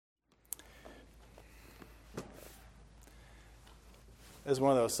This is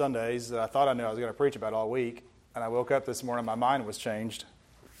one of those Sundays that I thought I knew I was going to preach about all week, and I woke up this morning, my mind was changed,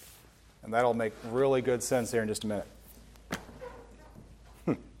 and that'll make really good sense here in just a minute.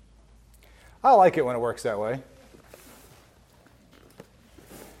 I like it when it works that way.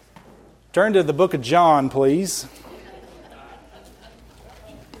 Turn to the book of John, please.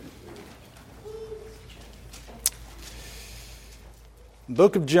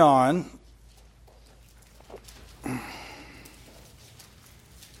 Book of John.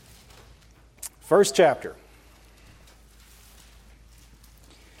 First chapter.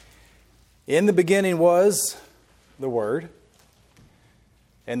 In the beginning was the Word,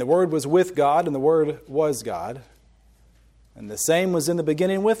 and the Word was with God, and the Word was God, and the same was in the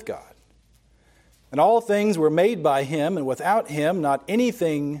beginning with God. And all things were made by Him, and without Him not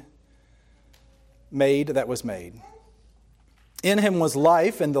anything made that was made. In Him was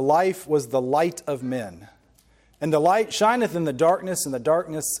life, and the life was the light of men. And the light shineth in the darkness, and the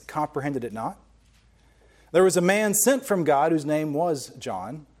darkness comprehended it not. There was a man sent from God whose name was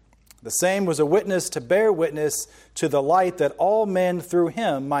John. The same was a witness to bear witness to the light, that all men through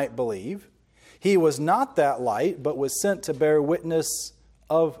him might believe. He was not that light, but was sent to bear witness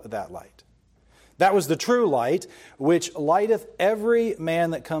of that light. That was the true light, which lighteth every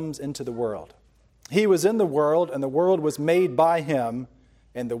man that comes into the world. He was in the world, and the world was made by Him,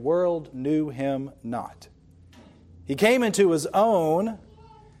 and the world knew Him not. He came into His own,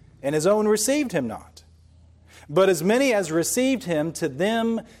 and His own received Him not. But as many as received Him, to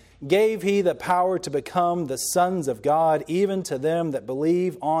them gave He the power to become the sons of God, even to them that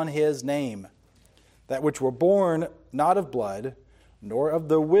believe on His name, that which were born not of blood, nor of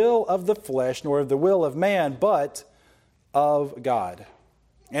the will of the flesh, nor of the will of man, but of God.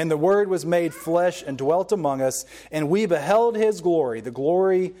 And the Word was made flesh and dwelt among us, and we beheld His glory, the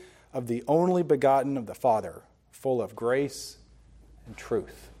glory of the only begotten of the Father, full of grace and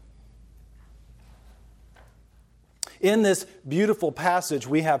truth. In this beautiful passage,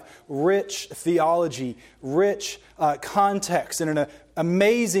 we have rich theology, rich context, and an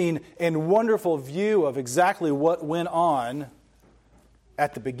amazing and wonderful view of exactly what went on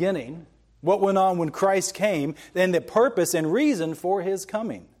at the beginning, what went on when Christ came, and the purpose and reason for His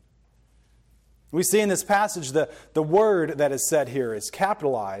coming. We see in this passage the word that is said here is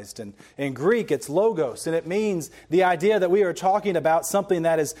capitalized, and in Greek it's logos, and it means the idea that we are talking about something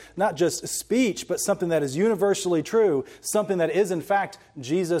that is not just speech, but something that is universally true, something that is in fact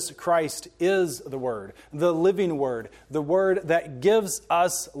Jesus Christ is the Word, the living Word, the Word that gives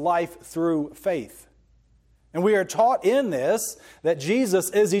us life through faith. And we are taught in this that Jesus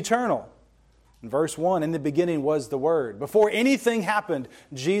is eternal. In verse 1, in the beginning was the Word. Before anything happened,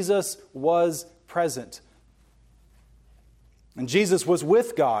 Jesus was present. And Jesus was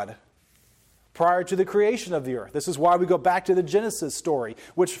with God prior to the creation of the earth. This is why we go back to the Genesis story,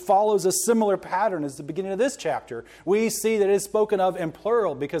 which follows a similar pattern as the beginning of this chapter. We see that it is spoken of in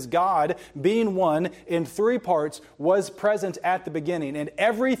plural because God, being one in three parts, was present at the beginning. And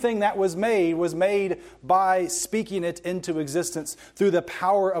everything that was made by speaking it into existence through the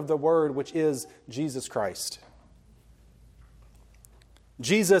power of the Word, which is Jesus Christ.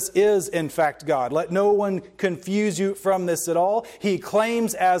 Jesus is, in fact, God. Let no one confuse you from this at all. He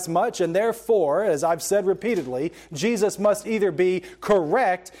claims as much, and therefore, as I've said repeatedly, Jesus must either be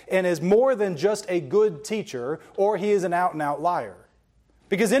correct and is more than just a good teacher, or He is an out-and-out liar.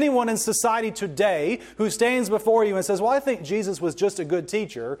 Because anyone in society today who stands before you and says, well, I think Jesus was just a good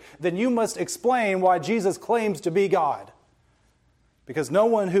teacher, then you must explain why Jesus claims to be God. Because no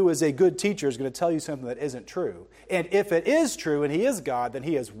one who is a good teacher is going to tell you something that isn't true. And if it is true and He is God, then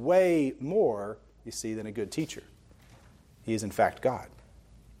He is way more, you see, than a good teacher. He is in fact God.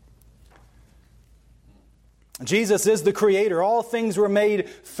 Jesus is the Creator. All things were made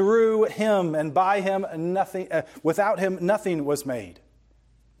through Him, and by Him nothing. Without Him nothing was made.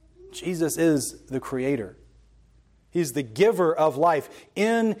 Jesus is the Creator. He's the giver of life.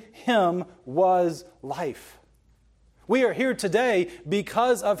 In Him was life. We are here today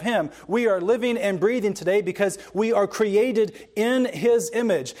because of Him. We are living and breathing today because we are created in His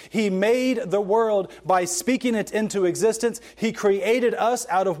image. He made the world by speaking it into existence. He created us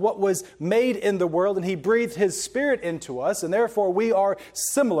out of what was made in the world, and He breathed His Spirit into us. And therefore we are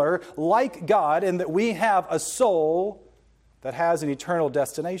similar, like God, in that we have a soul that has an eternal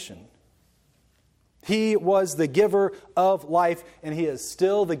destination. He was the giver of life, and He is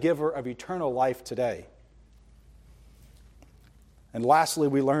still the giver of eternal life today. And lastly,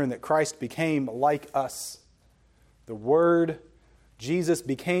 we learn that Christ became like us. The Word, Jesus,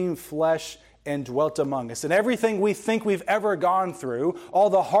 became flesh and dwelt among us. And everything we think we've ever gone through, all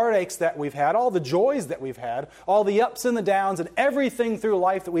the heartaches that we've had, all the joys that we've had, all the ups and the downs, and everything through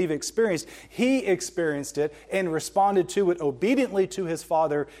life that we've experienced, He experienced it and responded to it obediently to His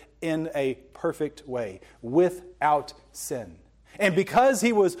Father in a perfect way, without sin. And because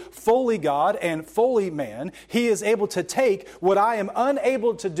He was fully God and fully man, He is able to take what I am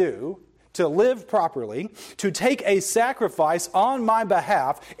unable to do, to live properly, to take a sacrifice on my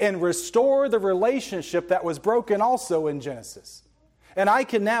behalf and restore the relationship that was broken also in Genesis. And I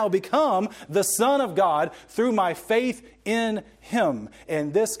can now become the Son of God through my faith in Him.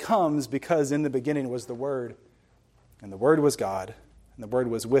 And this comes because in the beginning was the Word, and the Word was God, and the Word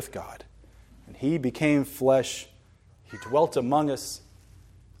was with God. And He became flesh. He dwelt among us,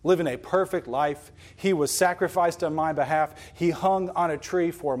 living a perfect life. He was sacrificed on my behalf. He hung on a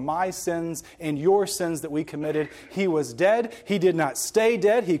tree for my sins and your sins that we committed. He was dead. He did not stay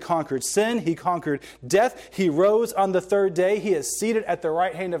dead. He conquered sin. He conquered death. He rose on the third day. He is seated at the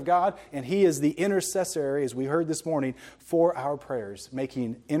right hand of God, and He is the intercessor, as we heard this morning, for our prayers,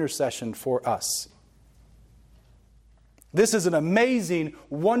 making intercession for us. This is an amazing,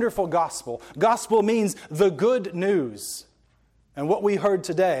 wonderful gospel. Gospel means the good news. And what we heard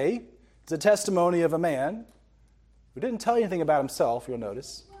today is a testimony of a man who didn't tell you anything about himself, you'll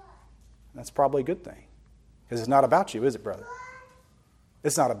notice. That's probably a good thing. Because it's not about you, is it, brother?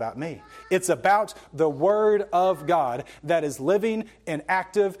 It's not about me. It's about the Word of God that is living and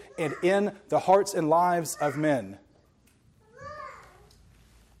active and in the hearts and lives of men.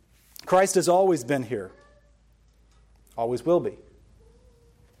 Christ has always been here. Always will be.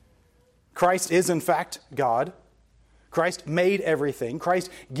 Christ is, in fact, God. Christ made everything. Christ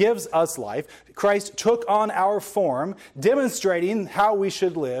gives us life. Christ took on our form, demonstrating how we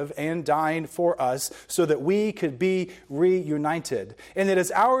should live and dying for us so that we could be reunited. And it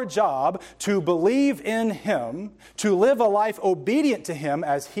is our job to believe in Him, to live a life obedient to Him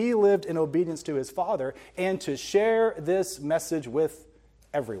as He lived in obedience to His Father, and to share this message with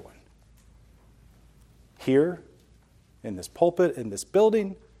everyone. Here, in this pulpit, in this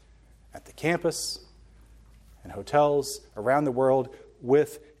building, at the campus, and hotels around the world,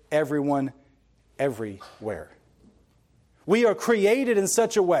 with everyone, everywhere. We are created in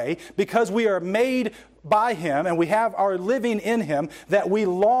such a way, because we are made by Him and we have our living in Him, that we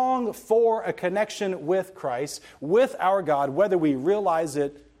long for a connection with Christ, with our God, whether we realize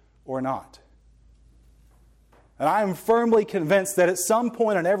it or not. And I am firmly convinced that at some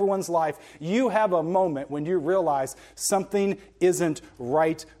point in everyone's life, you have a moment when you realize something isn't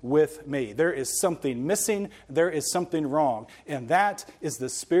right with me. There is something missing. There is something wrong. And that is the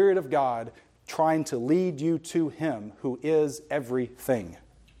Spirit of God trying to lead you to Him who is everything.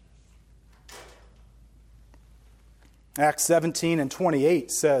 Acts 17 and 28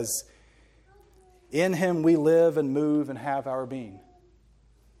 says, "In Him we live and move and have our being."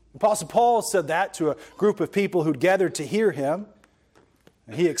 Apostle Paul said that to a group of people who'd gathered to hear him.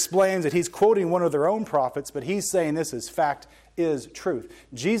 And he explains that he's quoting one of their own prophets, but he's saying this is fact, is truth.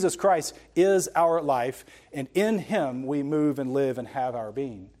 Jesus Christ is our life, and in Him we move and live and have our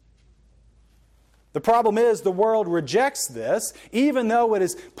being. The problem is the world rejects this, even though it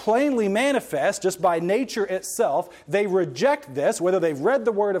is plainly manifest just by nature itself. They reject this, whether they've read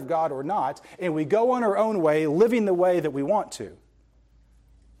the Word of God or not, and we go on our own way, living the way that we want to.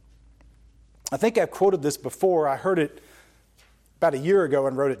 I think I've quoted this before. I heard it about a year ago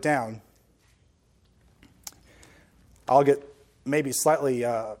and wrote it down. I'll get maybe slightly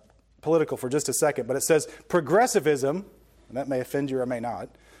political for just a second, but it says, progressivism, and that may offend you or may not,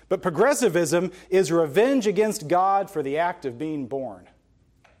 but progressivism is revenge against God for the act of being born.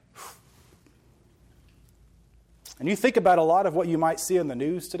 And you think about a lot of what you might see in the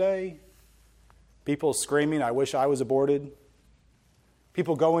news today. People screaming, "I wish I was aborted."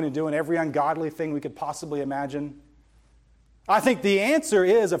 People going and doing every ungodly thing we could possibly imagine. I think the answer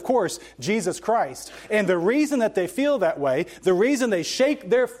is, of course, Jesus Christ. And the reason that they feel that way, the reason they shake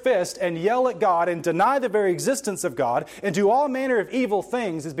their fist and yell at God and deny the very existence of God and do all manner of evil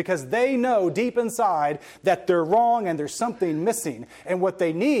things, is because they know deep inside that they're wrong and there's something missing. And what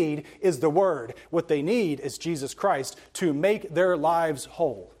they need is the Word. What they need is Jesus Christ to make their lives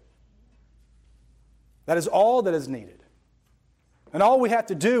whole. That is all that is needed. And all we have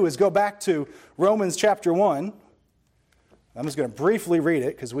to do is go back to Romans chapter 1. I'm just going to briefly read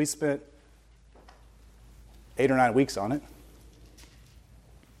it because we spent 8 or 9 weeks on it.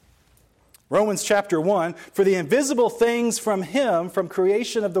 Romans chapter 1, "For the invisible things from Him, from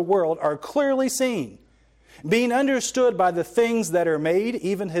creation of the world, are clearly seen, being understood by the things that are made,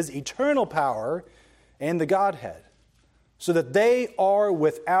 even His eternal power and the Godhead." so that they are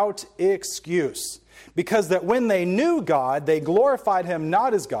without excuse. Because that when they knew God, they glorified him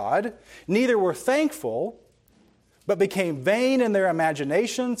not as God, neither were thankful, but became vain in their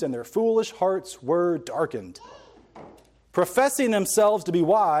imaginations, and their foolish hearts were darkened. Professing themselves to be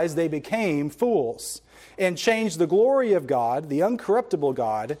wise, they became fools, and changed the glory of God, the uncorruptible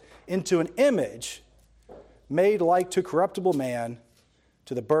God, into an image made like to corruptible man,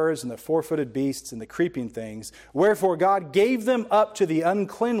 to the birds and the four-footed beasts and the creeping things. Wherefore God gave them up to the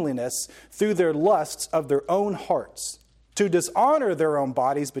uncleanliness through their lusts of their own hearts, to dishonor their own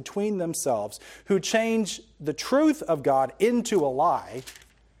bodies between themselves, who changed the truth of God into a lie,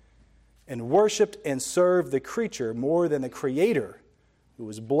 and worshipped and served the creature more than the Creator, who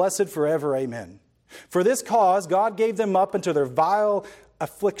is blessed forever. Amen. For this cause God gave them up into their vile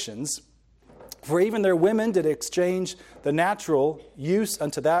afflictions. For even their women did exchange the natural use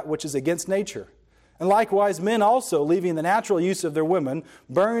unto that which is against nature. And likewise men also, leaving the natural use of their women,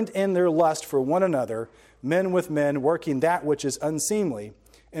 burned in their lust for one another, men with men, working that which is unseemly,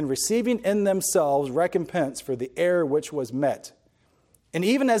 and receiving in themselves recompense for the error which was met. And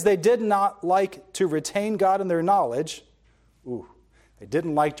even as they did not like to retain God in their knowledge, they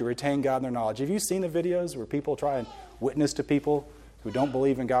didn't like to retain God in their knowledge. Have you seen the videos where people try and witness to people who don't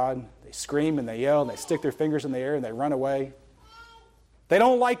believe in God? They scream and they yell and they stick their fingers in the air and they run away. They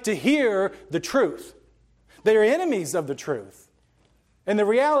don't like to hear the truth. They are enemies of the truth. And the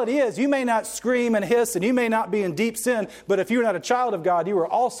reality is, you may not scream and hiss and you may not be in deep sin, but if you're not a child of God, you are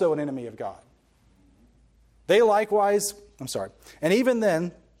also an enemy of God. They likewise, and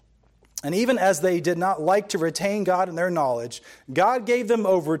even as they did not like to retain God in their knowledge, God gave them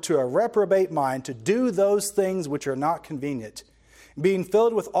over to a reprobate mind to do those things which are not convenient, being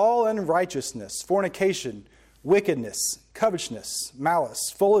filled with all unrighteousness, fornication, wickedness, covetousness,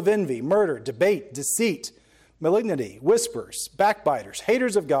 malice, full of envy, murder, debate, deceit, malignity, whispers, backbiters,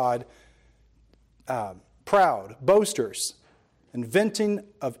 haters of God, proud, boasters, inventing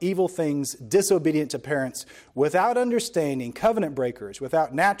of evil things, disobedient to parents, without understanding, covenant breakers,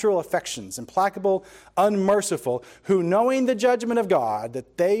 without natural affections, implacable, unmerciful, who knowing the judgment of God,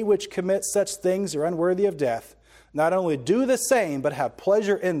 that they which commit such things are unworthy of death, not only do the same, but have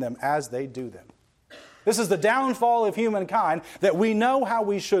pleasure in them as they do them. This is the downfall of humankind, that we know how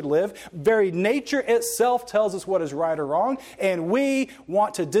we should live. Very nature itself tells us what is right or wrong, and we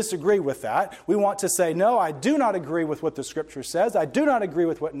want to disagree with that. We want to say, no, I do not agree with what the Scripture says. I do not agree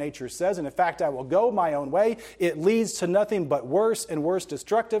with what nature says, and in fact, I will go my own way. It leads to nothing but worse and worse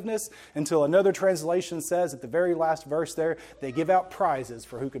destructiveness, until another translation says at the very last verse there, they give out prizes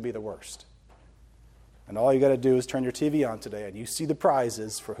for who could be the worst. And all you got to do is turn your TV on today and you see the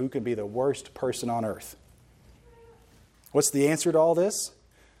prizes for who can be the worst person on earth. What's the answer to all this?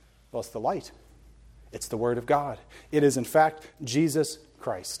 Well, it's the light. It's the Word of God. It is, in fact, Jesus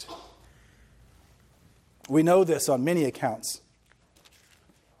Christ. We know this on many accounts.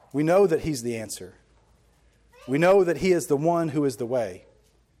 We know that He's the answer. We know that He is the one who is the way.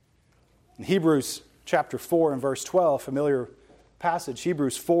 In Hebrews chapter 4 and verse 12, familiar passage,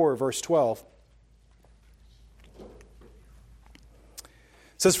 Hebrews 4 verse 12,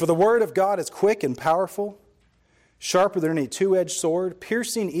 it says, "For the word of God is quick and powerful, sharper than any two-edged sword,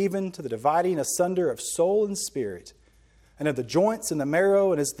 piercing even to the dividing asunder of soul and spirit, and of the joints and the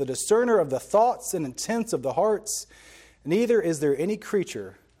marrow, and is the discerner of the thoughts and intents of the hearts. Neither is there any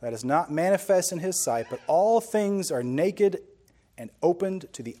creature that is not manifest in His sight, but all things are naked and opened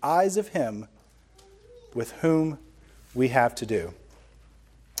to the eyes of Him with whom we have to do."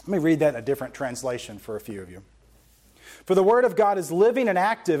 Let me read that in a different translation for a few of you. "For the Word of God is living and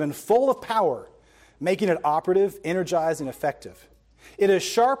active and full of power, making it operative, energized, and effective. It is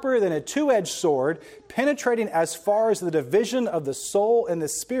sharper than a two-edged sword, penetrating as far as the division of the soul and the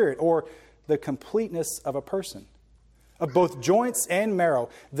spirit, or the completeness of a person, of both joints and marrow,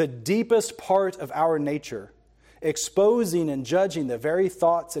 the deepest part of our nature, exposing and judging the very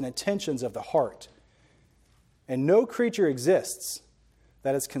thoughts and intentions of the heart. And no creature exists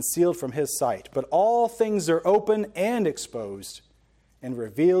that is concealed from His sight, but all things are open and exposed and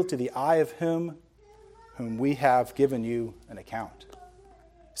revealed to the eye of Him whom we have given you an account."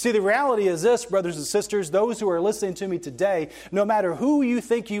 See, the reality is this, brothers and sisters, those who are listening to me today, no matter who you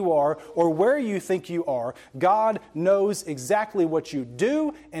think you are or where you think you are, God knows exactly what you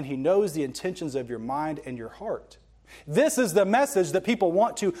do, and He knows the intentions of your mind and your heart. This is the message that people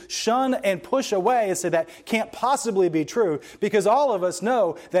want to shun and push away and say that can't possibly be true, because all of us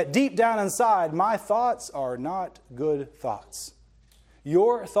know that deep down inside, my thoughts are not good thoughts.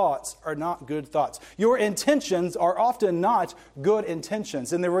 Your thoughts are not good thoughts. Your intentions are often not good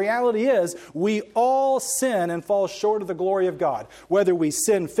intentions. And the reality is, we all sin and fall short of the glory of God. Whether we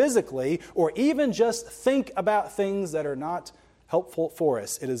sin physically or even just think about things that are not helpful for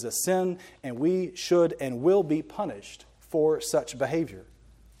us. It is a sin, and we should and will be punished for such behavior.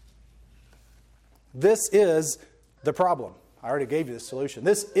 This is the problem. I already gave you the solution.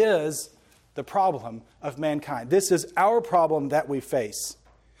 This is the problem of mankind. This is our problem that we face.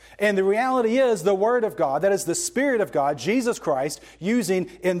 And the reality is the Word of God, that is the Spirit of God, Jesus Christ, using,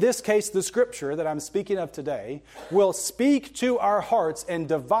 in this case, the Scripture that I'm speaking of today, will speak to our hearts and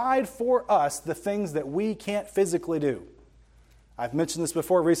divide for us the things that we can't physically do. I've mentioned this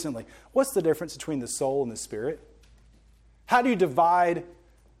before recently. What's the difference between the soul and the spirit? How do you divide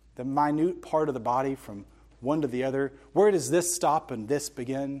the minute part of the body from one to the other? Where does this stop and this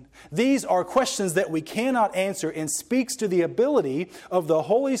begin? These are questions that we cannot answer, and speaks to the ability of the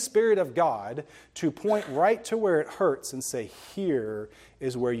Holy Spirit of God to point right to where it hurts and say, here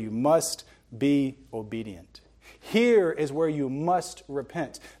is where you must be obedient. Here is where you must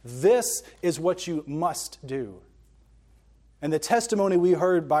repent. This is what you must do. And the testimony we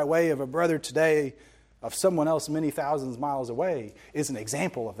heard by way of a brother today of someone else many thousands of miles away is an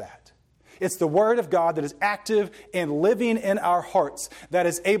example of that. It's the Word of God that is active and living in our hearts, that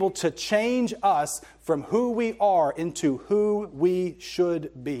is able to change us from who we are into who we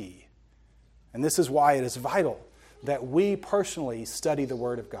should be. And this is why it is vital that we personally study the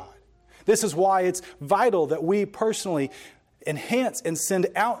Word of God. This is why it's vital that we personally enhance and send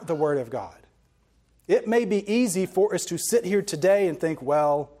out the Word of God. It may be easy for us to sit here today and think,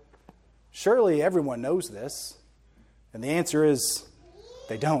 well, surely everyone knows this. And the answer is,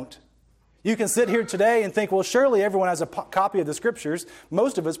 they don't. You can sit here today and think, well, surely everyone has a copy of the Scriptures.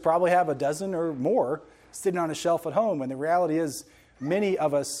 Most of us probably have a dozen or more sitting on a shelf at home. And the reality is, many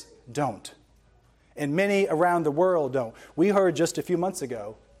of us don't. And many around the world don't. We heard just a few months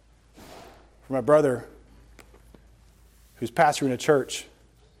ago from a brother who's pastoring a church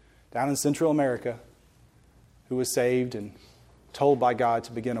down in Central America, who was saved and told by God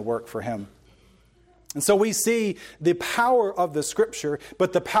to begin a work for him. And so we see the power of the Scripture,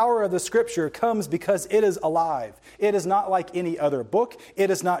 but the power of the Scripture comes because it is alive. It is not like any other book. It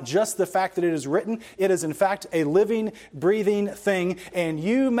is not just the fact that it is written. It is in fact a living, breathing thing. And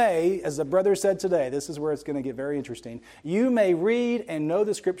you may, as the brother said today, this is where it's going to get very interesting, you may read and know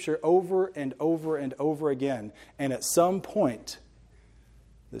the Scripture over and over and over again. And at some point,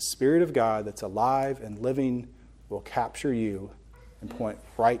 the Spirit of God that's alive and living will capture you and point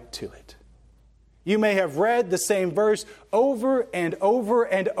right to it. You may have read the same verse over and over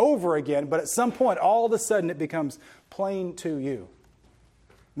and over again, but at some point, all of a sudden, it becomes plain to you.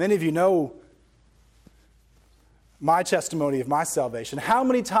 Many of you know my testimony of my salvation. How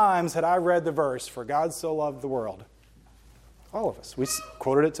many times had I read the verse, "For God so loved the world"? All of us. We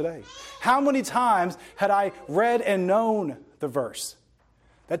quoted it today. How many times had I read and known the verse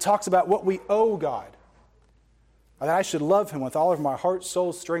that talks about what we owe God? That I should love Him with all of my heart,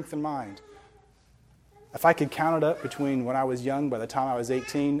 soul, strength, and mind. If I could count it up between when I was young, by the time I was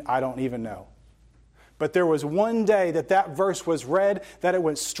 18, I don't even know. But there was one day that verse was read, that it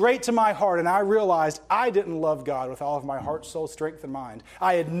went straight to my heart, and I realized I didn't love God with all of my heart, soul, strength, and mind.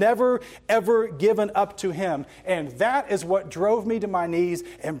 I had never, ever given up to Him. And that is what drove me to my knees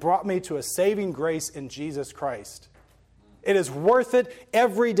and brought me to a saving grace in Jesus Christ. It is worth it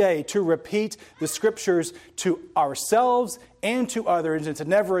every day to repeat the Scriptures to ourselves and to others, and to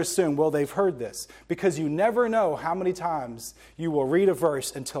never assume, well, they've heard this. Because you never know how many times you will read a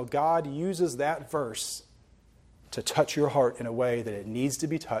verse until God uses that verse to touch your heart in a way that it needs to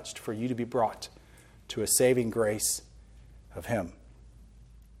be touched for you to be brought to a saving grace of Him.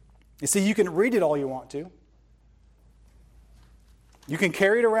 You see, you can read it all you want to. You can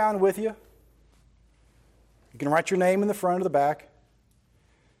carry it around with you. You can write your name in the front or the back.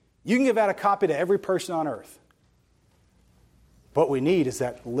 You can give out a copy to every person on earth. What we need is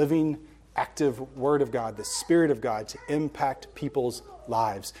that living, active Word of God, the Spirit of God, to impact people's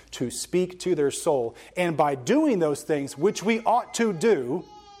lives, to speak to their soul. And by doing those things, which we ought to do,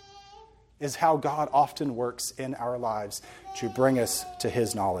 is how God often works in our lives to bring us to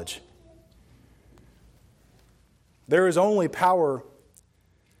His knowledge. There is only power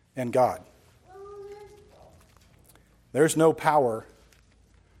in God. There's no power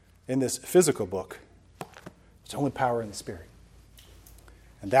in this physical book. There's only power in the Spirit.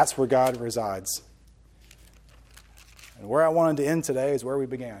 And that's where God resides. And where I wanted to end today is where we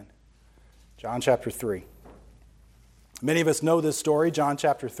began. John chapter 3. Many of us know this story, John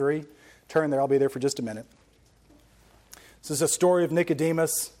chapter 3. Turn there, I'll be there for just a minute. This is a story of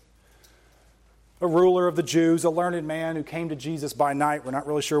Nicodemus, a ruler of the Jews, a learned man who came to Jesus by night. We're not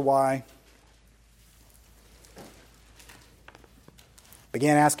really sure why.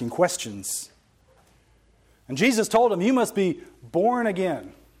 Began asking questions. And Jesus told him, you must be born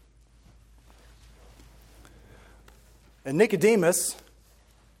again. And Nicodemus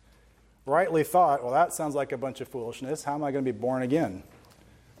rightly thought, well, that sounds like a bunch of foolishness. How am I going to be born again?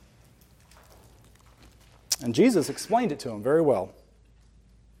 And Jesus explained it to him very well.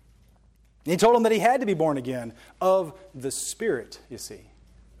 He told him that he had to be born again of the Spirit, you see.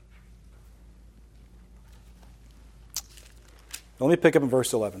 Let me pick up in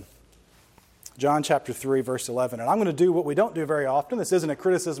verse 11. John chapter 3, verse 11. And I'm going to do what we don't do very often. This isn't a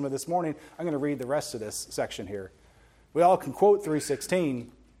criticism of this morning. I'm going to read the rest of this section here. We all can quote 3:16.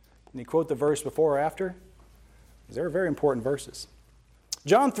 Can you quote the verse before or after? These are very important verses.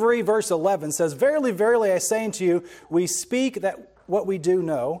 John 3, verse 11 says, Verily, verily, I say unto you, we speak that what we do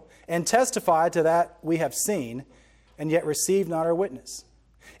know, and testify to that we have seen, and yet receive not our witness.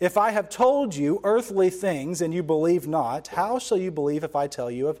 If I have told you earthly things, and you believe not, how shall you believe if I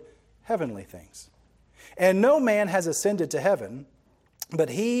tell you of heavenly things? And no man has ascended to heaven, but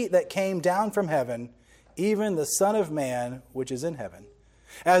he that came down from heaven, even the Son of Man which is in heaven.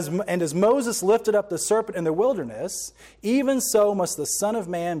 As Moses lifted up the serpent in the wilderness, even so must the Son of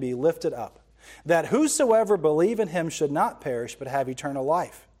Man be lifted up, that whosoever believe in him should not perish, but have eternal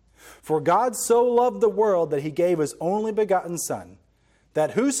life. For God so loved the world that he gave his only begotten Son,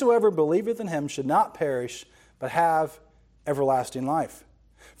 that whosoever believeth in him should not perish, but have everlasting life.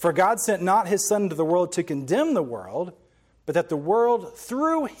 For God sent not his Son into the world to condemn the world, but that the world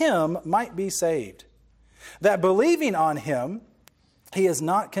through him might be saved. That believing on him, he is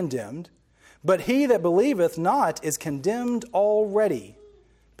not condemned, but he that believeth not is condemned already,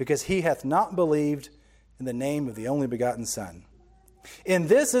 because he hath not believed in the name of the only begotten Son. In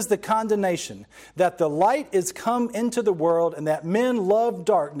this is the condemnation, that the light is come into the world, and that men love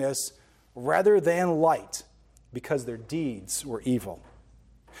darkness rather than light, because their deeds were evil.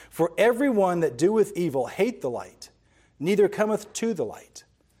 For everyone that doeth evil hate the light, neither cometh to the light,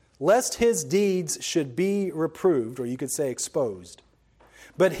 lest his deeds should be reproved, or you could say exposed.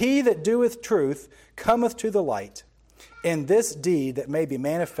 But he that doeth truth cometh to the light, in this deed that may be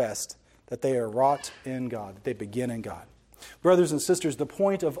manifest, that they are wrought in God, that they begin in God. Brothers and sisters, the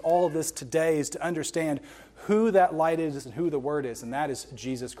point of all of this today is to understand who that light is and who the Word is, and that is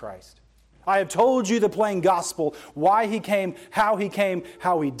Jesus Christ. I have told you the plain gospel, why he came, how he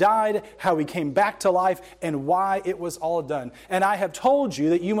died, how he came back to life, and why it was all done. And I have told you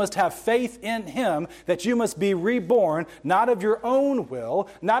that you must have faith in him, that you must be reborn, not of your own will,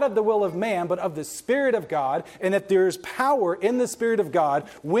 not of the will of man, but of the Spirit of God, and that there is power in the Spirit of God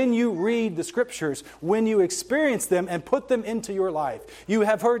when you read the Scriptures, when you experience them and put them into your life. You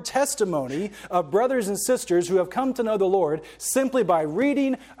have heard testimony of brothers and sisters who have come to know the Lord simply by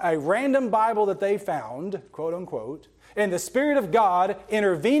reading a random Bible that they found, quote unquote, and the Spirit of God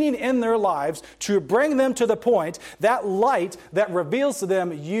intervening in their lives to bring them to the point, that light that reveals to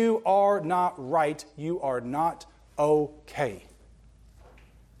them, you are not right, you are not okay.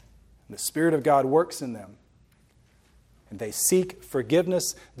 The Spirit of God works in them. And they seek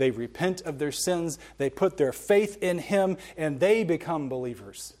forgiveness, they repent of their sins, they put their faith in him, and they become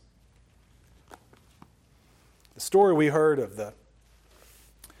believers. The story we heard of the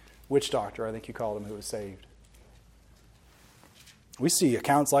witch doctor, I think you called him, who was saved. We see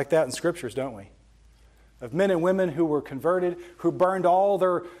accounts like that in Scriptures, don't we? Of men and women who were converted, who burned all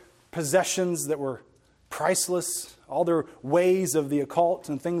their possessions that were priceless, all their ways of the occult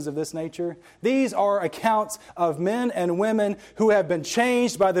and things of this nature. These are accounts of men and women who have been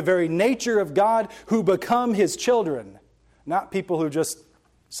changed by the very nature of God, who become his children. Not people who just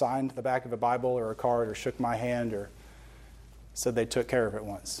signed the back of a Bible or a card or shook my hand or said they took care of it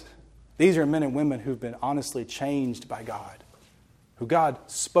once. These are men and women who've been honestly changed by God, who God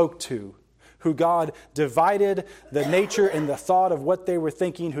spoke to, who God divided the nature and the thought of what they were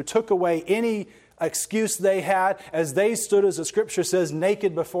thinking, who took away any excuse they had as they stood, as the Scripture says,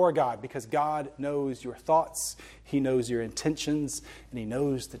 naked before God, because God knows your thoughts, he knows your intentions, and he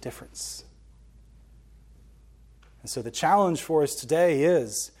knows the difference. And so the challenge for us today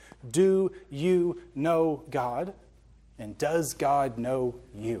is, do you know God? And does God know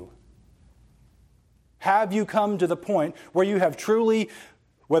you? Have you come to the point where you have truly,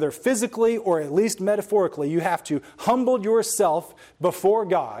 whether physically or at least metaphorically, you have to humble yourself before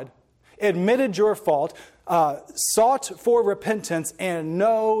God, admitted your fault, sought for repentance, and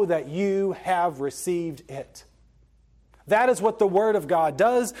know that you have received it? That is what the Word of God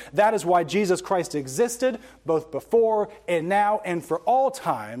does. That is why Jesus Christ existed, both before and now and for all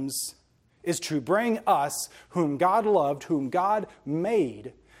times, is to bring us, whom God loved, whom God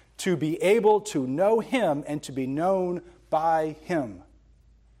made, to be able to know Him and to be known by Him.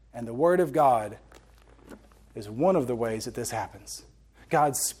 And the Word of God is one of the ways that this happens.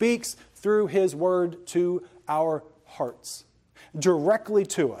 God speaks through His Word to our hearts, directly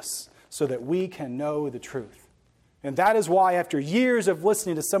to us, so that we can know the truth. And that is why, after years of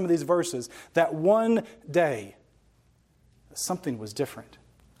listening to some of these verses, that one day something was different.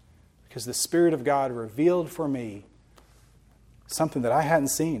 Because the Spirit of God revealed for me something that I hadn't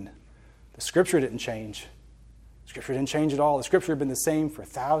seen. The Scripture didn't change. The Scripture didn't change at all. The Scripture had been the same for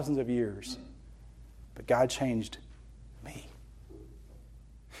thousands of years. But God changed me.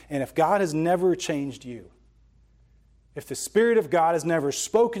 And if God has never changed you, if the Spirit of God has never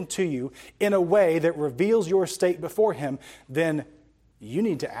spoken to you in a way that reveals your state before Him, then you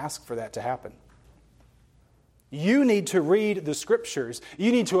need to ask for that to happen. You need to read the Scriptures.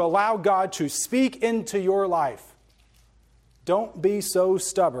 You need to allow God to speak into your life. Don't be so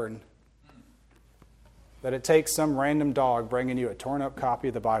stubborn that it takes some random dog bringing you a torn up copy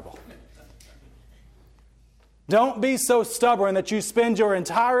of the Bible. Don't be so stubborn that you spend your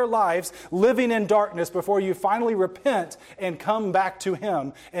entire lives living in darkness before you finally repent and come back to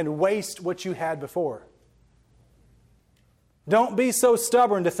Him and waste what you had before. Don't be so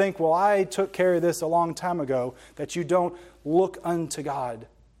stubborn to think, well, I took care of this a long time ago, that you don't look unto God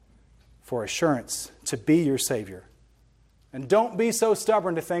for assurance to be your Savior. And don't be so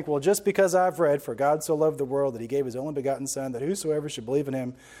stubborn to think, well, just because I've read, for God so loved the world that He gave His only begotten Son, that whosoever should believe in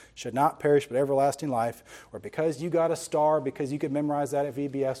Him should not perish but everlasting life, or because you got a star, because you could memorize that at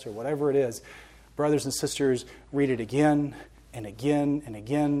VBS or whatever it is. Brothers and sisters, read it again and again and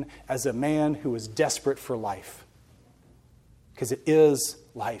again as a man who is desperate for life. Because it is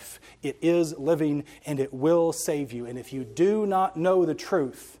life. It is living, and it will save you. And if you do not know the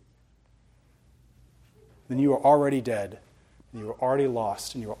truth, then you are already dead. You are already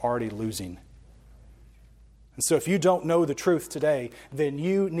lost, and you are already losing. And so if you don't know the truth today, then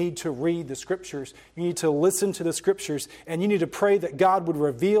you need to read the Scriptures. You need to listen to the Scriptures, and you need to pray that God would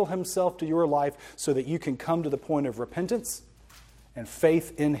reveal Himself to your life so that you can come to the point of repentance and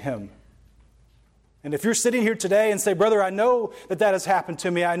faith in Him. And if you're sitting here today and say, brother, I know that has happened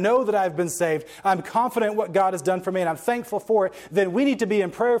to me. I know that I've been saved. I'm confident what God has done for me, and I'm thankful for it. Then we need to be in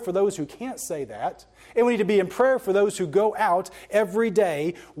prayer for those who can't say that. And we need to be in prayer for those who go out every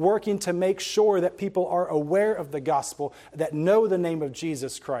day working to make sure that people are aware of the gospel, that know the name of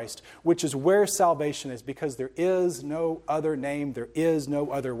Jesus Christ, which is where salvation is, because there is no other name, there is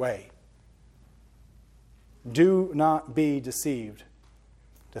no other way. Do not be deceived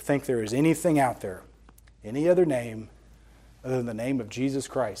to think there is anything out there, any other name other than the name of Jesus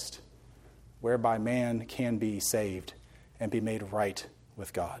Christ, whereby man can be saved and be made right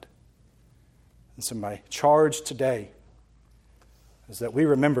with God. And so my charge today is that we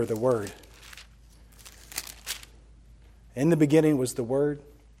remember the Word. In the beginning was the Word.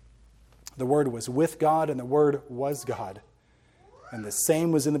 The Word was with God, and the Word was God. And the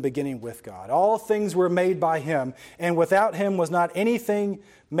same was in the beginning with God. All things were made by Him, and without Him was not anything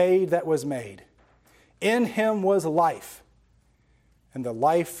made that was made. In Him was life, and the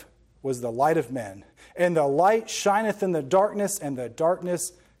life was the light of men. And the light shineth in the darkness, and the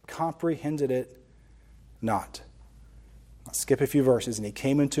darkness comprehended it not. I'll skip a few verses. And He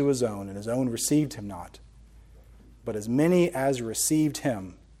came into His own, and His own received Him not. But as many as received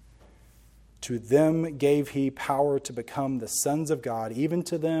Him, to them gave He power to become the sons of God, even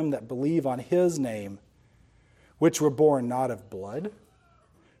to them that believe on His name, which were born not of blood,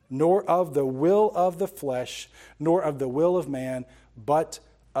 nor of the will of the flesh, nor of the will of man, but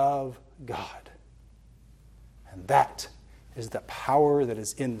of God. And that is the power that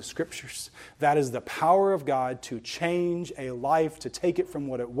is in the Scriptures. That is the power of God to change a life, to take it from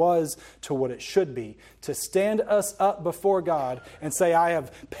what it was to what it should be, to stand us up before God and say, I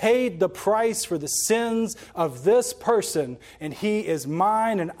have paid the price for the sins of this person, and he is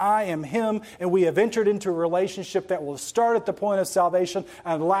mine and I am him, and we have entered into a relationship that will start at the point of salvation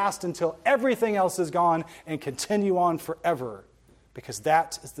and last until everything else is gone and continue on forever. Because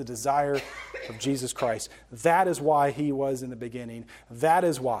that is the desire of Jesus Christ. That is why He was in the beginning. That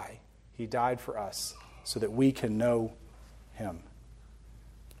is why He died for us, so that we can know Him.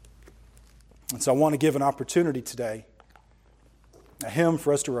 And so I want to give an opportunity today, a hymn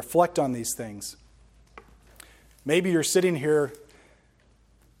for us to reflect on these things. Maybe you're sitting here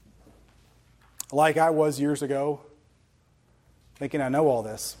like I was years ago, thinking I know all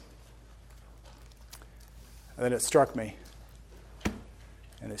this. And then it struck me.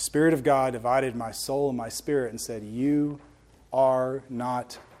 And the Spirit of God divided my soul and my spirit and said, you are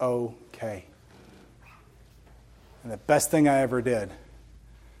not okay. And the best thing I ever did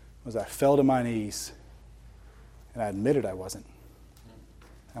was I fell to my knees and I admitted I wasn't.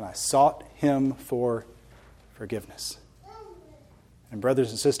 And I sought Him for forgiveness. And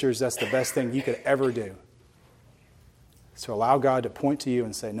brothers and sisters, that's the best thing you could ever do. Is to allow God to point to you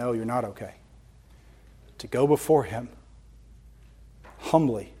and say, no, you're not okay. To go before Him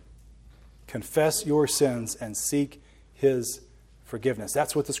humbly, confess your sins, and seek His forgiveness.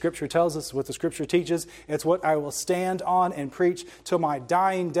 That's what the Scripture tells us, what the Scripture teaches. It's what I will stand on and preach till my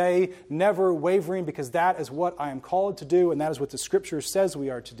dying day, never wavering, because that is what I am called to do, and that is what the Scripture says we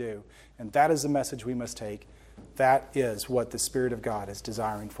are to do. And that is the message we must take. That is what the Spirit of God is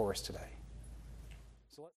desiring for us today.